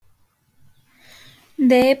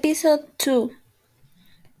The episode 2,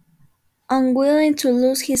 unwilling to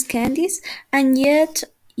lose his candies, and yet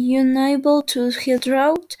unable to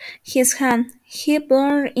withdraw his hand, he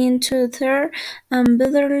burned into there and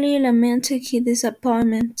bitterly lamented his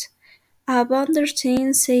disappointment. A wonder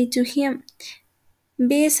saint said to him,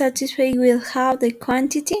 "Be satisfied with half the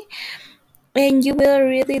quantity, and you will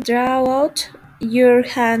really draw out your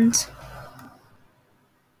hand."